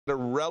a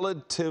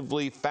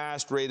relatively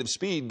fast rate of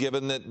speed,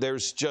 given that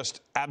there's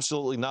just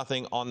absolutely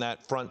nothing on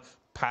that front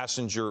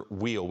passenger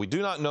wheel. We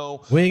do not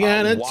know we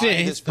got a why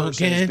this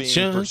person is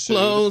being pursued,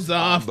 clothes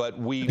off, but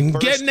we and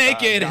first get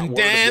naked got and word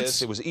dance. of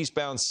this. It was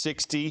eastbound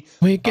 60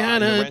 We in got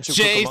the a Rancho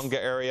chase,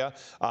 Cucamonga area.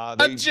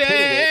 They pitted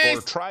it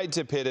or tried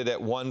to pit it at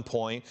one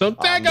point. So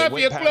take they off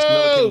went your past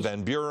Milliken, clothes.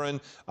 Van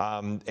Buren,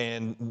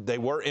 and they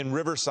were in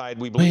Riverside.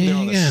 We believe they're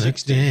on the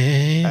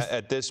 60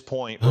 at this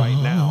point right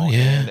now.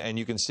 Yeah. And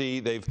you can see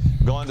they've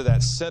gone to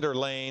that center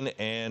lane,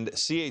 and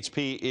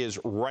CHP is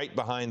right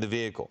behind the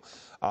vehicle.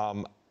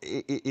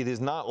 It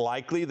is not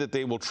likely that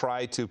they will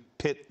try to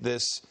pit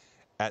this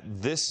at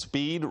this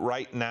speed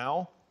right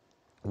now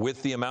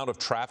with the amount of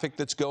traffic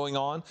that's going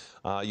on.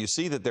 You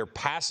see that they're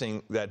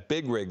passing that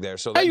big rig there.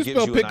 So that gives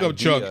you an pickup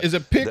idea truck? Is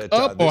it pick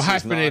up or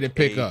hyphenated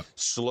pickup?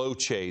 Slow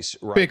chase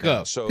right pick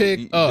now. Up, so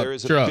pick up, there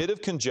is a truck. bit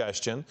of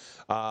congestion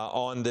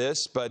on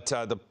this, but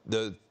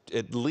the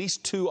at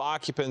least 2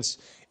 occupants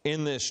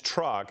in this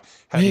truck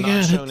have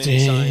not shown any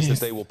signs that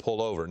they will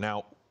pull over.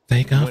 Now,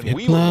 when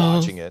we were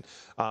watching it,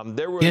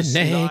 there was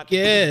not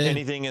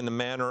anything in the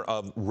manner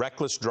of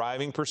reckless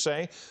driving per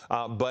se.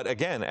 But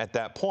again, at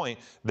that point,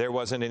 there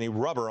wasn't any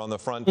rubber on the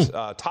front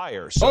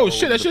tire. So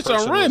that shit's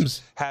on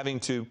rims.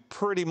 Having to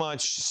pretty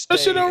much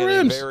stay in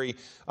a very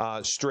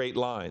straight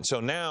line. So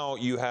now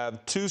you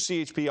have 2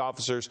 CHP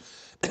officers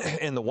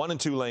in the 1 and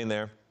 2 lane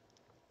there.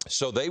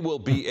 So they will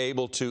be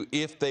able to,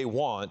 if they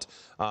want,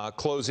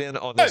 close in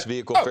on this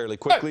vehicle fairly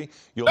quickly.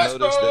 You'll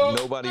notice that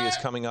nobody is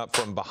coming up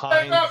from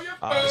behind,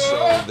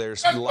 so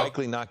there's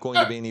likely not going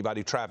to be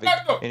any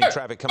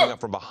traffic coming up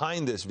from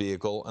behind this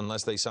vehicle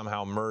unless they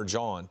somehow merge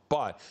on.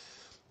 But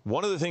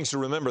one of the things to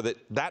remember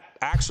that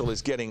axle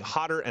is getting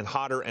hotter and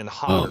hotter and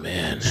hotter. Oh,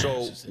 man.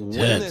 So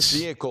when this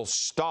vehicle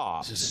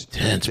stops,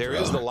 there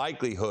is the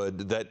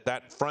likelihood that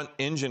that front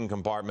engine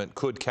compartment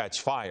could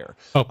catch fire.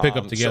 Pick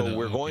up together. So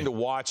we're going to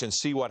watch and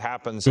see what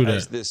happens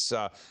as this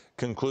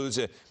concludes.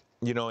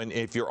 You know, and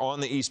if you're on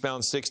the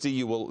eastbound 60,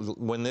 you will,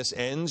 when this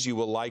ends, you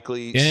will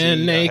likely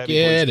see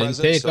naked and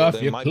take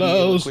off your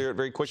clothes. Clear it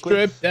very quickly.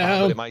 Strip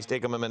down. But it might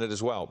take them a minute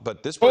as well.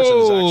 But this person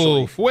is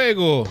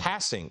actually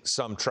passing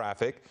some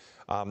traffic.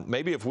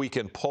 Maybe if we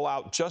can pull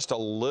out just a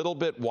little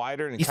bit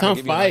wider and kind of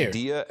give you an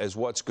idea as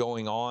what's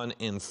going on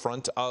in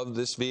front of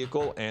this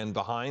vehicle and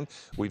behind.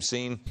 We've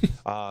seen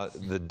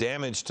the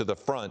damage to the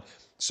front.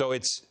 So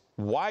it's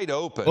wide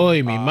open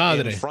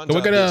in front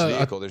of this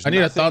vehicle. There's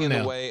nothing in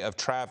the way of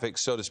traffic,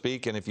 so to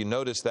speak. And if you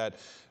notice that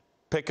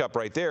pickup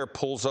right there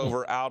pulls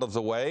over out of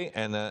the way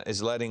and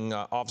is letting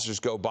officers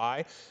go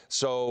by.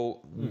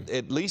 So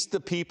at least the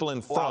people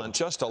in front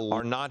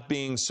are not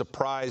being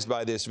surprised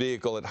by this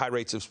vehicle at high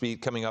rates of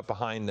speed coming up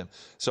behind them.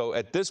 So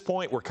at this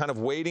point, we're kind of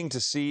waiting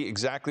to see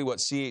exactly what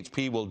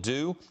CHP will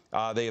do.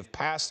 They have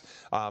passed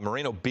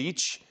Moreno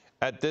Beach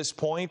at this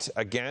point,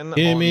 again,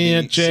 on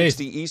the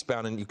 60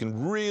 eastbound, and you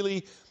can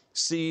really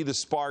see the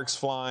sparks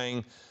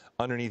flying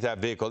underneath that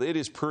vehicle. It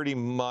is pretty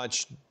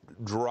much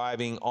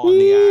driving on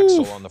the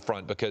axle on the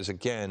front because,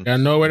 again,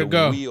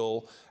 the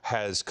wheel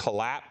has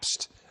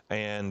collapsed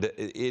and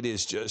it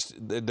is just,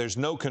 there's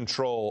no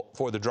control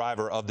for the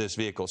driver of this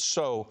vehicle.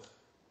 So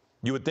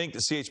you would think the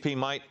CHP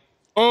might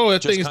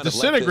that thing is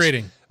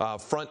disintegrating.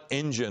 Front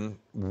engine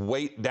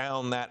weight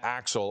down that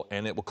axle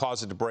and it will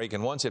cause it to break.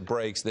 And once it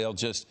breaks, they'll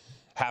just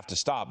have to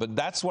stop. But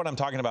that's what I'm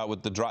talking about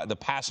with the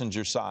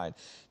passenger side.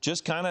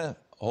 Just kind of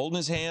holding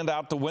his hand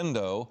out the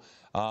window.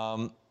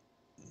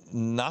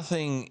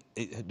 Nothing,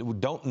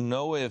 don't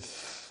know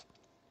if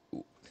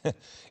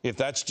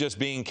that's just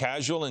being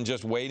casual and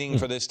just waiting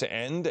for this to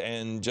end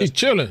and just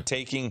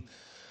taking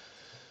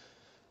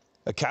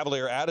a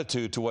cavalier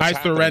attitude to what's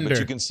happening. But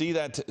you can see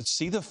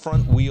the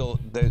front wheel,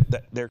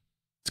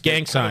 it's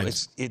gang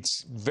signs.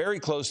 It's very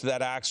close to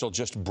that axle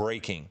just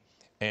breaking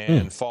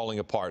and falling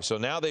apart. So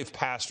now they've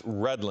passed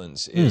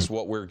Redlands is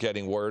what we're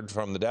getting word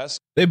from the desk.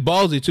 They're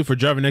ballsy, too, for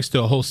driving next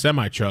to a whole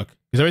semi-truck.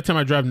 Because every time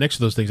I drive next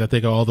to those things, I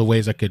think of all the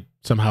ways I could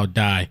somehow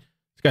die.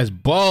 This guy's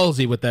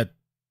ballsy with that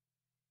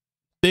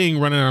thing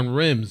running on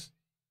rims.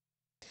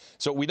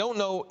 So we don't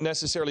know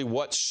necessarily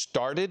what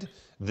started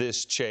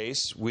this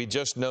chase. We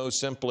just know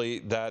simply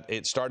that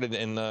it started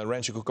in the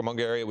Rancho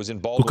Cucamonga area. It was in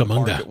Baldwin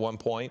Park at one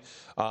point.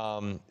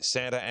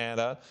 Santa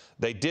Ana.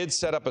 They did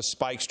set up a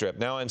spike strip.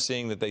 Now I'm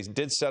seeing that they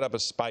did set up a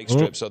spike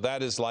strip. So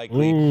that is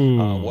likely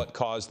what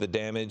caused the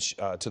damage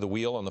to the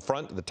wheel on the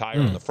front, the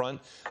tire on the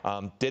front.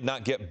 Did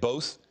not get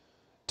both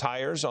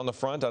tires on the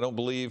front. I don't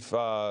believe,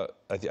 I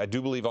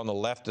do believe on the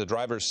left, the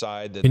driver's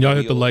side, that can y'all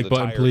hit the like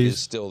button, please?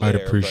 Is still there, I'd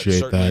appreciate but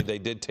certainly that. They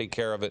did take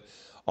care of it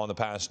on the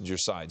passenger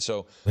side.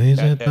 So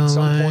at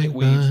some point,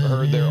 we've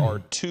heard there are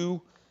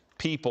 2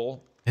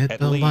 people at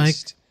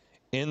least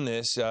in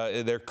this.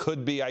 There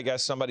could be, I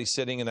guess, somebody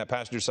sitting in that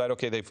passenger side.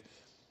 Okay, they've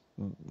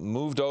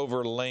moved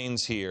over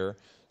lanes here.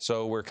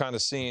 So we're kind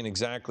of seeing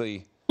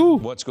exactly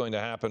what's going to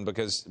happen,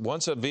 because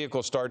once a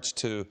vehicle starts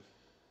to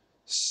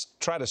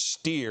try to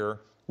steer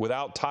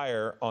without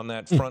tire on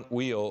that front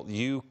wheel,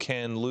 you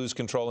can lose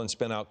control and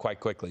spin out quite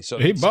quickly. So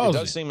it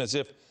does seem as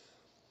if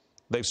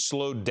they've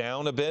slowed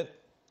down a bit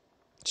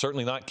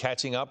certainly not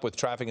catching up with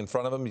traffic in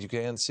front of him. You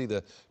can see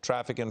the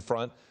traffic in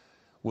front.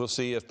 We'll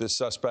see if this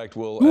suspect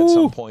will at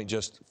some point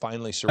just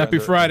finally surrender.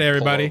 Happy Friday, and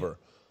pull everybody. Over.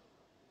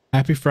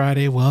 Happy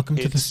Friday. Welcome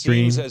to the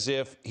stream. It seems as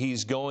if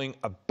he's going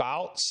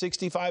about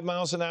 65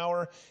 miles an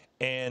hour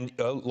and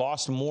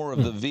lost more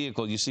of the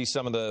vehicle. You see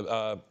some of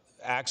the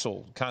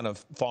axle kind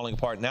of falling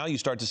apart. Now you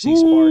start to see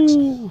sparks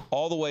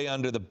all the way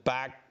under the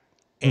back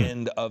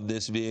end of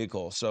this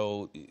vehicle.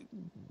 So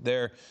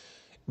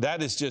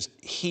that is just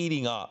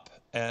heating up.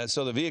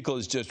 So the vehicle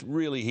is just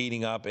really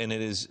heating up, and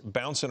it is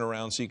bouncing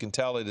around. So you can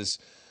tell it is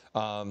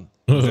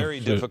very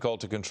difficult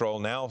to control.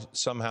 Now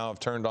somehow I've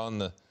turned on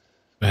the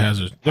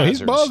hazards. Yeah,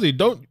 he's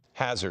ballsy.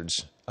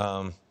 Hazards.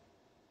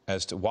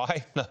 As to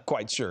why, not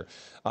quite sure.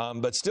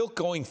 But still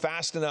going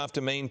fast enough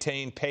to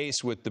maintain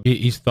pace with the...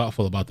 He's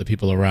thoughtful about the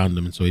people around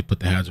him, and so he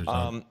put the hazards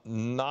on.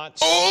 Not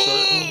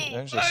certain.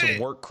 There's just some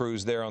work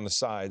crews there on the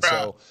side.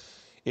 So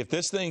if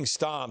this thing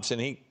stops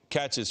and he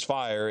catches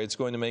fire, it's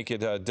going to make it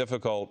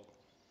difficult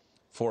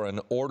for an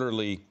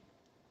orderly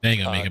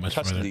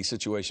custody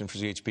situation for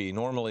CHP.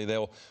 Normally,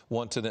 they'll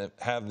want to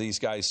have these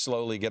guys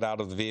slowly get out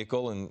of the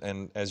vehicle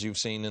and as you've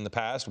seen in the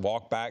past,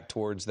 walk back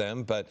towards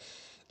them. But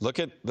look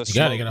at the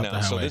smoke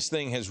now. So this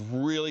thing has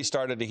really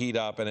started to heat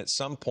up, and at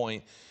some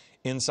point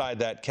inside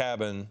that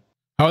cabin...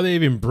 How are they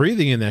even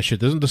breathing in that shit?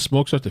 Doesn't the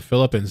smoke start to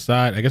fill up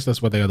inside? I guess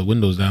that's why they got the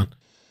windows down.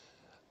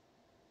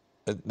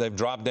 They've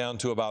dropped down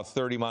to about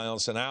 30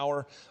 miles an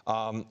hour.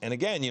 And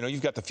again,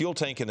 you've got the fuel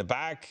tank in the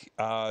back.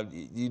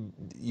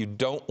 You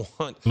don't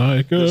want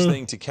this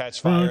thing to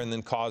catch fire and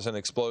then cause an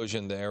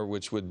explosion there,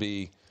 which would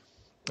be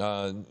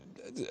a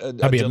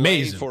delay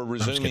amazing for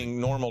resuming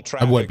normal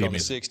traffic on the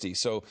 60.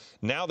 So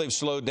now they've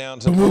slowed down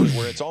to the point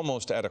where it's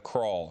almost at a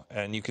crawl,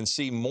 and you can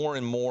see more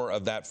and more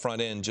of that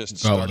front end just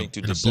starting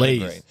to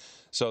disintegrate.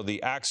 So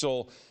the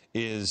axle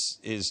there's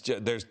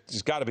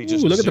got to be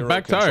just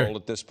zero control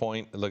at this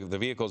point. Look, the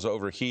vehicle's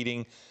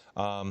overheating.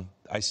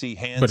 I see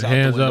hands out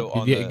the window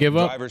on the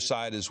driver's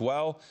side as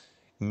well.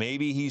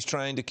 Maybe he's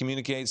trying to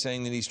communicate,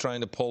 saying that he's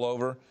trying to pull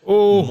over.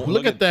 Oh,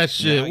 look at that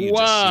shit!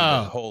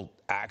 Wow, the whole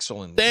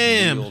axle and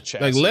wheel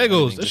chassis, like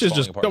Legos. This shit's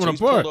just coming apart. So he's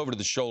pulled over to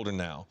the shoulder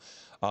now,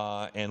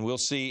 and we'll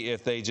see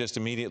if they just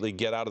immediately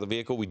get out of the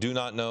vehicle. We do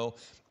not know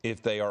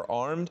if they are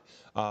armed.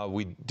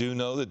 We do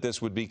know that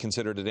this would be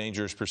considered a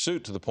dangerous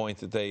pursuit to the point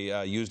that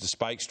they used a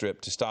spike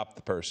strip to stop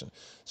the person.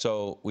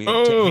 So we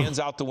take hands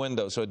out the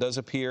window. So it does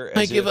appear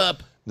as if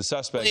the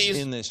suspects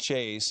in this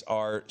chase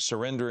are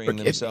surrendering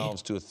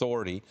themselves to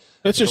authority.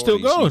 It's just still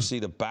going. You see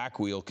the back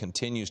wheel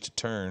continues to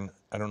turn.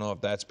 I don't know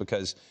if that's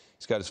because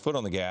he's got his foot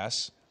on the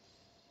gas.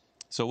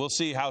 So we'll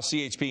see how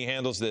CHP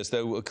handles this.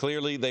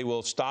 Clearly, they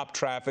will stop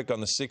traffic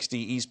on the 60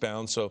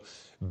 eastbound. So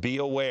be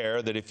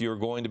aware that if you're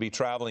going to be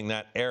traveling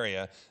that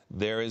area,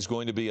 there is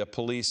going to be a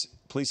police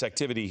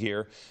activity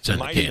here. It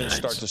might even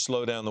start to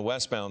slow down the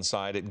westbound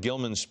side at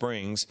Gilman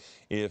Springs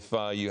if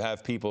you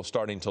have people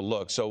starting to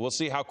look. So we'll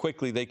see how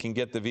quickly they can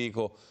get the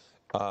vehicle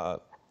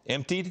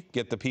emptied,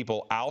 get the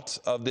people out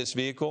of this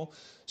vehicle.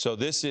 So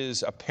this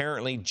is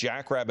apparently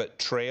Jackrabbit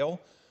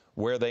Trail,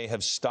 where they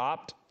have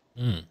stopped.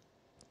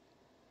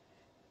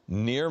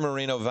 Near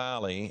Moreno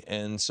Valley,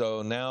 and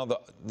so now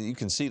you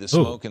can see the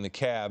smoke in the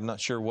cab. Not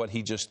sure what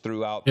he just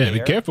threw out there. Yeah, be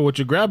careful what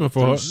you're grabbing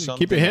for.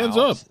 Keep your hands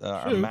up.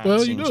 Our map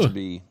seems to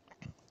be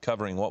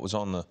covering what was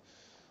on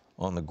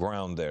the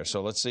ground there.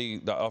 So let's see.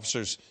 The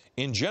officers,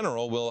 in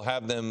general, will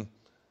have them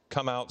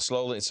come out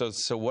slowly.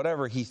 So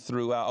whatever he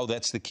threw out,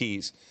 that's the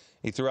keys.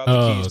 He threw out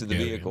the keys to the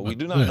vehicle. We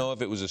do not know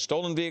if it was a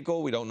stolen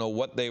vehicle. We don't know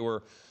what they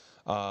were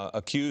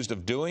accused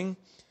of doing.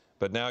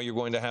 But now you're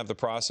going to have the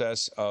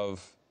process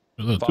of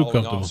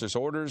following officers'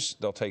 orders.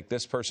 They'll take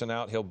this person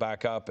out, he'll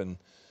back up, and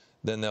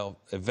then they'll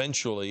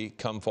eventually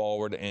come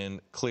forward and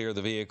clear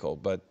the vehicle.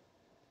 But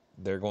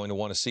they're going to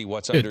want to see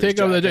what's under his jacket.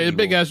 Take off that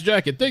big-ass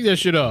jacket. Take that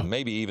shit off.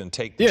 Maybe even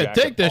take the jacket off.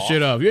 Yeah, take that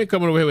shit off. You ain't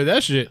coming away with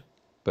that shit.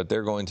 But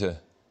they're going to...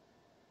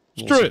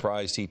 I'm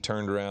surprised he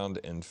turned around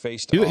and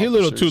faced officers. He's a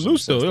little too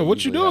loose, though.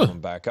 What you doing?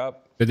 Back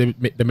up. Maybe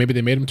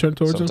they made him turn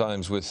towards him?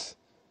 Sometimes with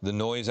the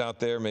noise out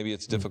there, maybe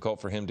it's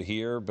difficult for him to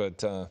hear,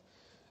 but...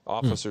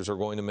 officers are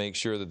going to make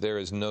sure that there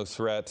is no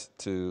threat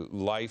to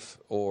life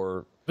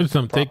or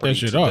take that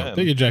shit off.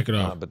 Take your jacket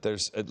off. But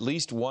there's at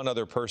least one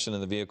other person in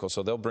the vehicle,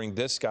 so they'll bring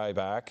this guy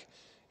back.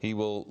 He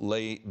will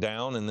lay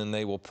down, and then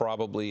they will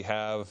probably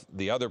have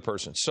the other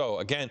person. So,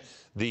 again,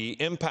 the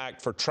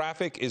impact for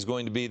traffic is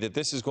going to be that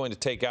this is going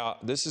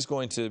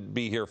to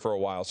be here for a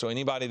while. So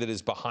anybody that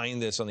is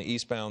behind this on the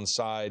eastbound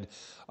side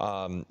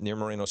near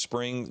Moreno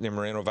Springs, near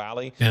Moreno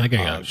Valley,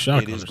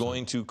 it is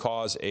going to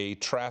cause a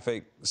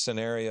traffic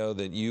scenario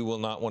that you will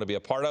not want to be a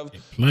part of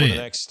for the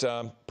next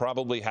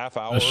probably half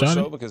hour or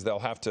so, because they'll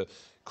have to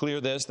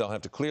clear this. They'll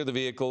have to clear the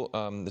vehicle.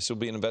 This will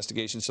be an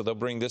investigation. So they'll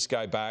bring this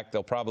guy back.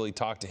 They'll probably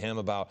talk to him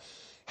about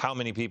how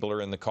many people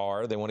are in the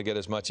car. They want to get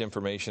as much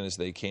information as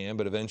they can.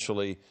 But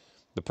eventually,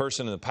 the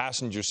person in the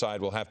passenger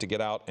side will have to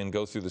get out and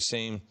go through the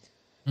same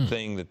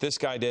thing that this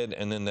guy did.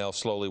 And then they'll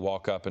slowly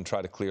walk up and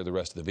try to clear the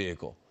rest of the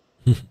vehicle.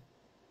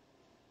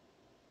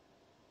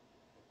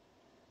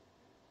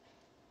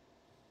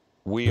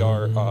 We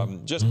are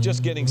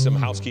just getting some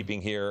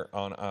housekeeping here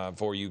on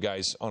for you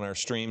guys on our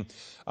stream.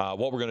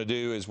 What we're going to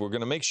do is we're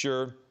going to make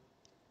sure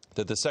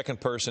that the second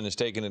person is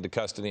taken into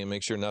custody and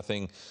make sure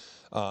nothing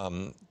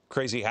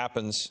crazy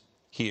happens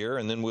here,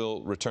 and then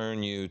we'll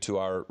return you to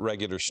our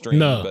regular stream.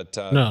 No,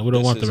 no, we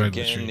don't want the regular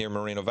again stream. Near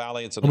Moreno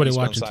Valley. It's on Nobody the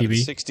eastbound watching side TV. of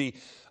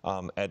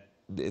the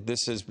 60.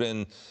 This has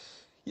been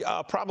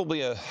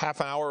probably a half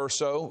hour or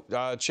so,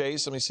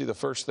 Chase. Let me see. The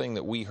first thing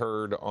that we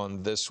heard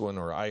on this one,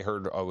 or I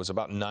heard, was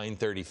about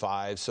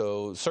 9:35.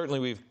 So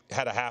certainly we've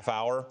had a half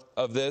hour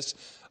of this.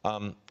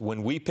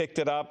 When we picked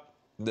it up,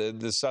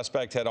 the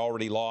suspect had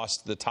already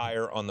lost the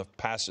tire on the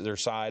passenger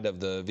side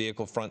of the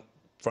vehicle, front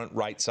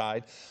right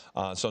side.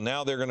 So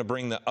now they're going to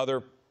bring the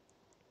other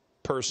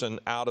person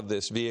out of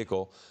this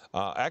vehicle.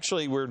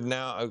 Actually, we're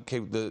now, okay,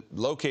 the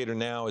locator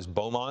now is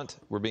Beaumont.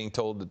 We're being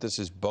told that this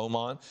is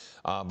Beaumont,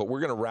 but we're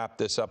going to wrap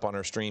this up on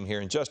our stream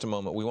here in just a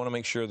moment. We want to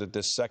make sure that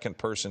this second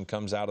person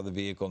comes out of the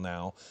vehicle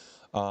now,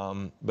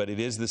 but it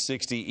is the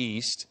 60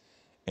 East,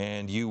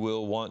 and you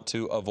will want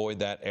to avoid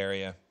that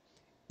area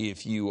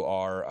if you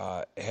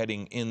are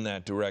heading in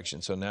that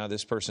direction. So now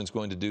this person's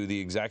going to do the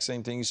exact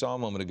same thing you saw a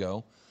moment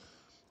ago.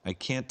 I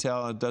can't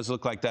tell. It does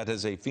look like that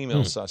is a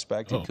female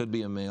suspect. It could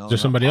be a male. Is there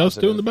somebody else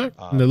too in the back?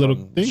 In the little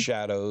thing?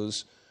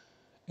 Shadows,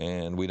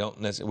 and we don't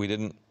necessarily. We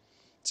didn't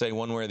say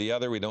one way or the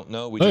other. We don't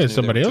know. We just knew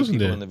somebody there were else two in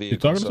people there. in the vehicle. You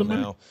talking to so somebody?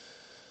 now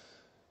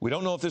we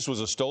don't know if this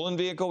was a stolen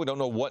vehicle. We don't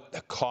know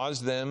what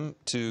caused them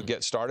to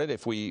get started.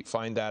 If we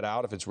find that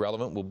out, if it's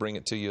relevant, we'll bring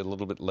it to you a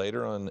little bit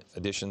later on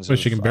editions but of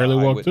she can barely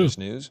walk Eyewitness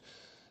too. News.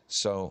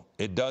 So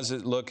it does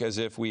look as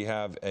if we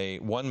have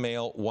one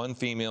male, one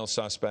female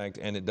suspect,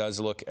 and it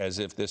does look as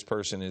if this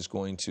person is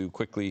going to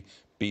quickly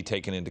be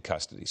taken into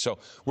custody. So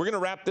we're going to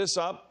wrap this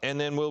up, and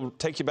then we'll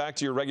take you back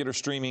to your regular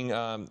streaming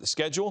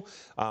schedule.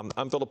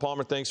 I'm Philip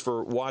Palmer. Thanks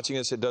for watching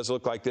us. It does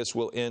look like this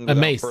will end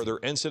without further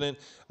incident.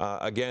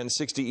 Again,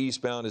 60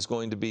 eastbound is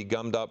going to be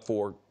gummed up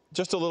for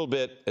just a little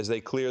bit as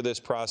they clear this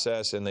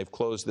process, and they've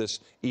closed this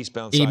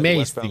eastbound side. The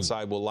westbound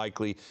side will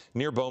likely,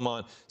 near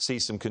Beaumont, see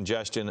some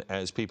congestion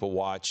as people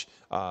watch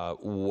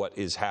what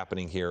is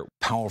happening here.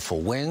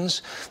 Powerful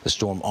winds. The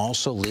storm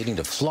also leading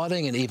to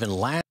flooding and even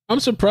land. I'm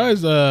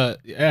surprised. I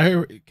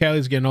hear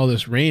Cali's getting all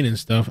this rain and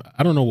stuff.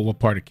 I don't know what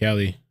part of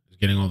Cali is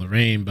getting all the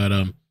rain, but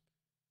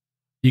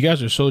you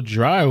guys are so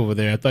dry over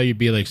there. I thought you'd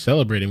be like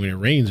celebrating when it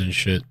rains and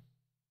shit.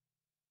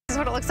 This is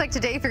what it looks like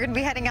today. If you're going to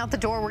be heading out the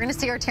door, we're going to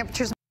see our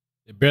temperatures.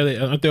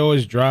 Aren't they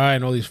always dry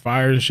and all these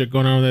fires and shit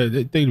going on there?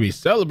 They think to be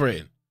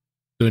celebrating,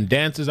 doing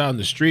dances out in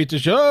the streets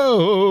and shit.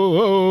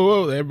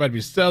 Oh, everybody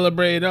be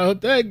celebrating. Oh,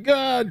 thank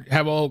God.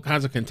 Have all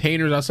kinds of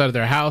containers outside of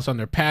their house on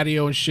their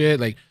patio and shit.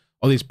 Like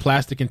all these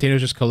plastic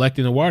containers just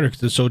collecting the water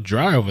because it's so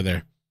dry over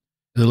there.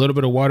 And the little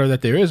bit of water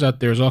that there is out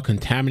there is all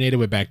contaminated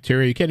with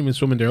bacteria. You can't even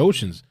swim in their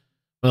oceans.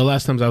 One of the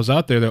last times I was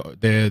out there,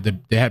 they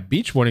had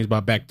beach warnings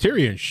about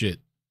bacteria and shit.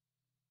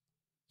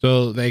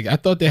 So I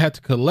thought they had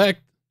to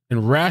collect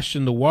and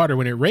ration the water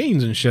when it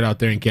rains and shit out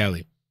there in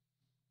Cali.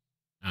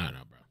 I don't know,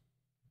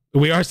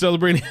 bro. We are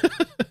celebrating.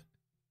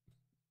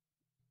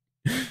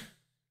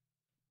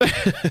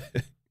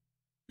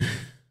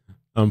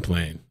 I'm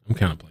playing. I'm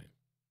kind of playing.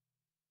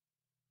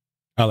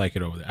 I like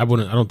it over there. I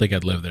don't think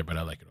I'd live there, but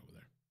I like it over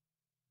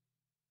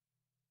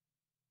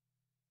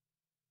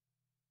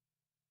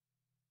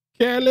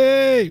there.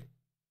 Kelly.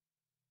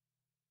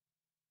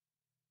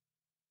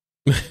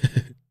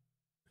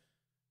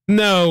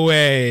 No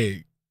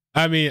way.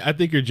 I mean, I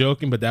think you're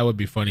joking, but that would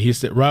be funny. He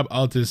said, Rob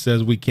Altus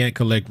says we can't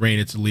collect rain.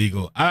 It's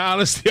illegal. I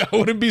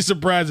wouldn't be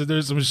surprised if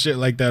there's some shit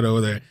like that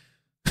over there.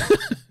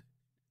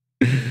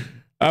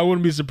 I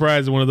wouldn't be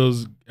surprised if one of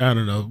those, I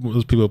don't know,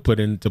 those people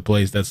put into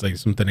place that's like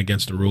something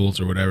against the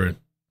rules or whatever.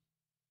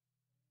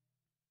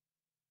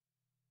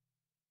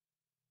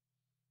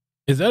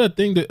 Is that a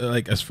thing that,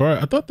 like, as far,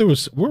 I thought there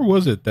was, where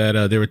was it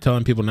that they were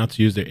telling people not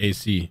to use their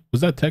AC?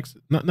 Was that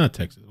Texas? Not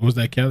Texas. Was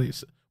that Cali?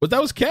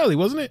 That was Cali,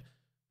 wasn't it?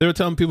 They were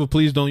telling people,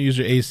 please don't use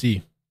your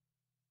AC.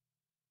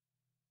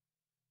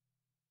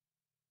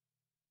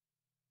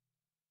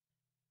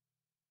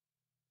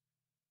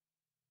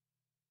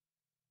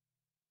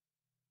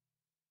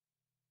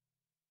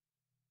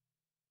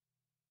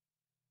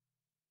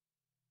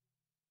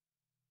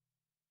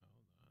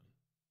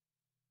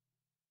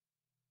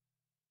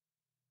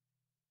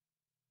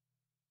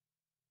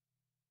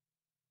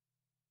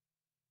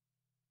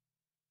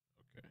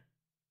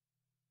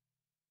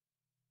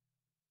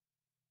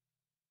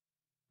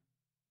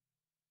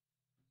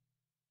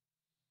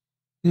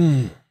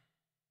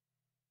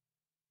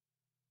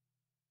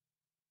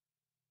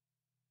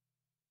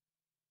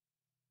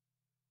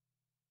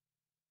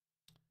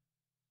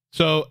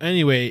 So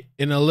anyway,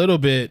 in a little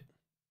bit,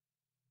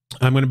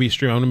 I'm going to be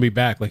streaming. I'm going to be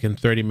back like in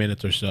 30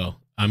 minutes or so.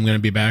 I'm going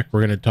to be back. We're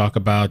going to talk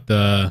about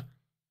a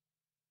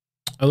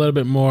little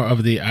bit more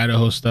of the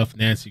Idaho stuff,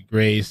 Nancy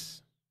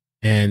Grace.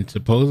 And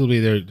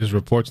supposedly there's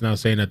reports now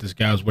saying that this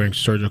guy was wearing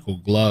surgical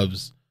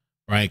gloves,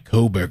 right?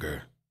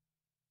 Coeur.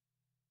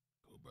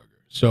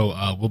 So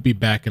we'll be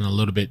back in a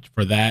little bit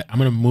for that. I'm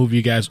going to move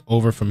you guys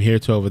over from here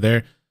to over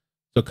there.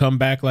 So come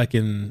back like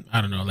in,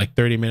 I don't know, like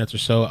 30 minutes or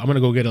so. I'm going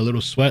to go get a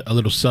little sweat, a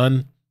little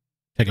sun,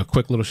 take a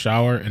quick little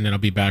shower, and then I'll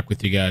be back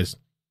with you guys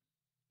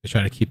to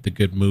try to keep the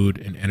good mood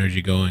and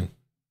energy going.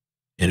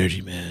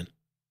 Energy, man.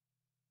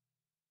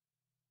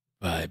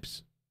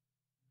 Vibes.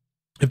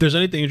 If there's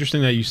anything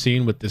interesting that you've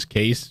seen with this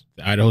case,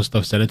 the Idaho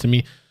stuff, send it to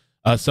me.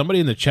 Somebody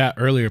in the chat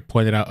earlier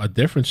pointed out a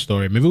different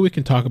story. Maybe we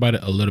can talk about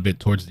it a little bit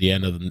towards the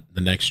end of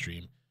the next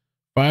stream.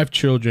 5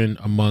 children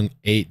among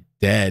 8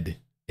 dead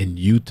in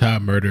Utah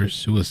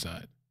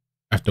murder-suicide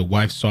after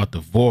wife sought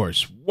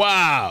divorce.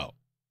 Wow.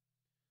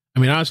 I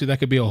mean, honestly, that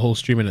could be a whole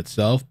stream in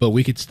itself, but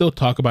we could still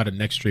talk about it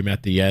next stream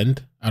at the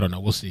end. I don't know.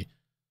 We'll see.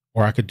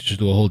 Or I could just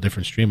do a whole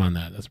different stream on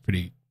that. That's a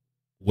pretty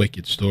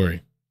wicked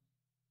story.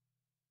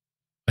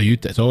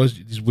 It's always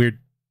these weird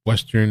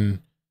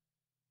Western.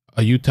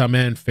 A Utah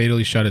man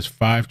fatally shot his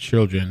 5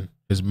 children,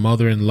 his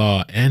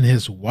mother-in-law, and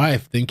his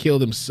wife, then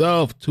killed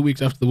himself 2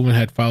 weeks after the woman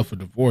had filed for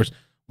divorce.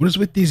 What is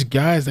with these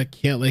guys that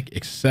can't, like,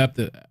 accept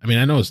it? I mean,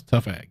 I know it's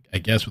tough, I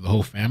guess, with the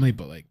whole family,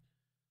 but, like,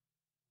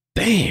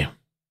 damn.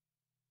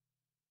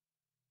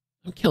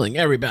 I'm killing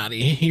everybody.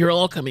 You're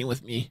all coming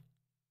with me.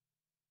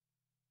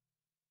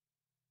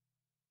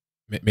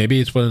 Maybe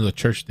it's one of the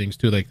church things,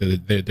 too. Like,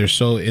 they're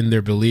so in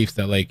their beliefs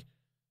that, like,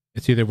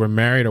 it's either we're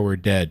married or we're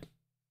dead.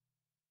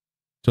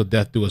 So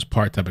death do us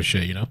part type of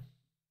shit, you know?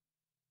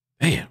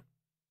 Damn.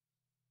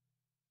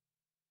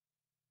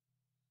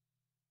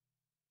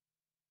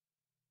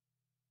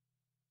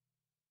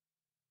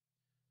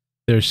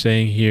 They're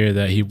saying here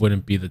that he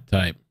wouldn't be the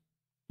type.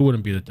 Who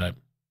wouldn't be the type?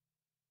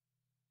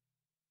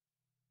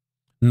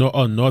 No,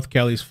 oh, North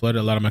Cali's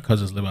flooded. A lot of my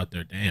cousins live out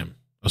there. Damn.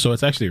 Oh, so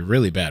it's actually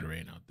really bad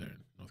rain out there in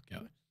North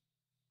Cali.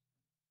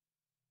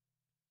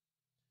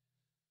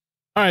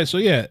 All right, so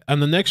yeah, on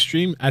the next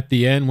stream at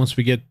the end, once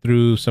we get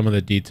through some of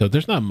the details,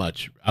 there's not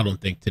much, I don't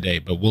think, today,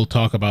 but we'll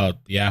talk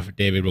about the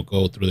affidavit. We'll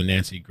go through the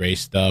Nancy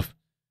Grace stuff,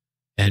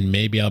 and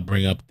maybe I'll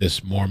bring up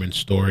this Mormon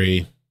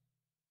story.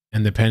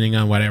 And depending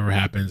on whatever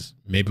happens,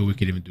 maybe we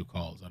could even do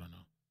calls. I don't know.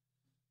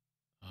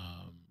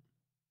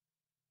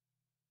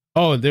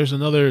 Oh, and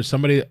there's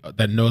somebody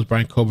that knows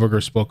Brian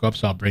Koberger spoke up,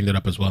 so I'll bring that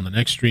up as well in the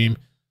next stream.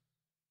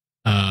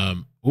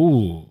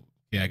 Ooh,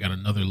 yeah, I got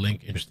another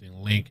link,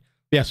 interesting link.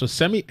 Yeah, so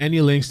send me any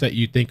links that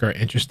you think are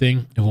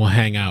interesting, and we'll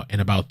hang out in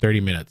about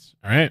 30 minutes.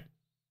 All right?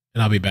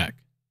 And I'll be back.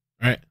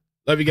 All right?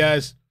 Love you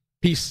guys.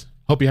 Peace.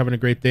 Hope you're having a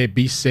great day.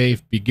 Be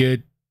safe. Be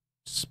good.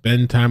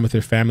 Spend time with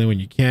your family when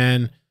you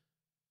can,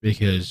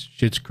 because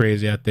shit's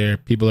crazy out there.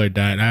 People are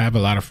dying. I have a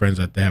lot of friends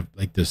that have,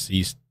 like,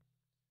 deceased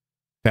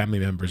family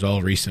members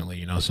all recently,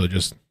 you know, so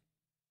just,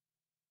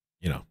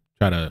 you know,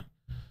 try to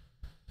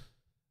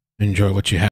enjoy what you have.